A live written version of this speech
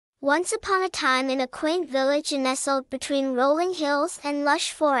Once upon a time in a quaint village nestled between rolling hills and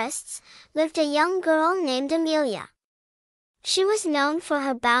lush forests, lived a young girl named Amelia. She was known for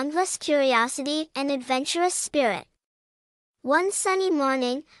her boundless curiosity and adventurous spirit. One sunny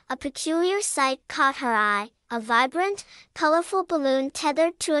morning, a peculiar sight caught her eye, a vibrant, colorful balloon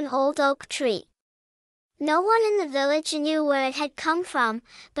tethered to an old oak tree. No one in the village knew where it had come from,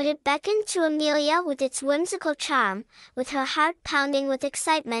 but it beckoned to Amelia with its whimsical charm. With her heart pounding with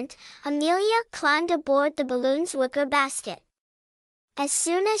excitement, Amelia climbed aboard the balloon's wicker basket. As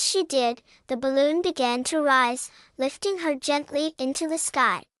soon as she did, the balloon began to rise, lifting her gently into the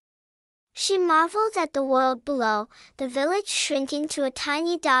sky. She marveled at the world below, the village shrinking to a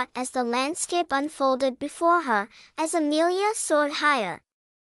tiny dot as the landscape unfolded before her, as Amelia soared higher.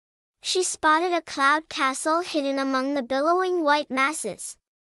 She spotted a cloud castle hidden among the billowing white masses.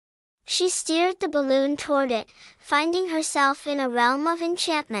 She steered the balloon toward it, finding herself in a realm of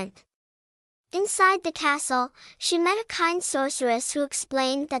enchantment. Inside the castle, she met a kind sorceress who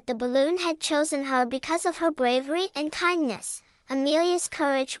explained that the balloon had chosen her because of her bravery and kindness. Amelia's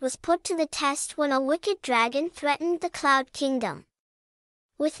courage was put to the test when a wicked dragon threatened the Cloud Kingdom.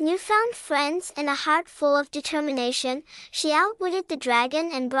 With newfound friends and a heart full of determination, she outwitted the dragon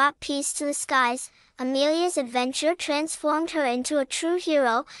and brought peace to the skies. Amelia's adventure transformed her into a true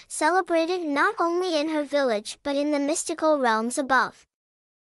hero, celebrated not only in her village but in the mystical realms above.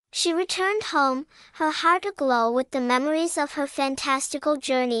 She returned home, her heart aglow with the memories of her fantastical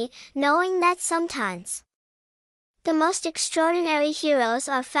journey, knowing that sometimes the most extraordinary heroes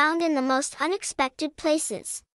are found in the most unexpected places.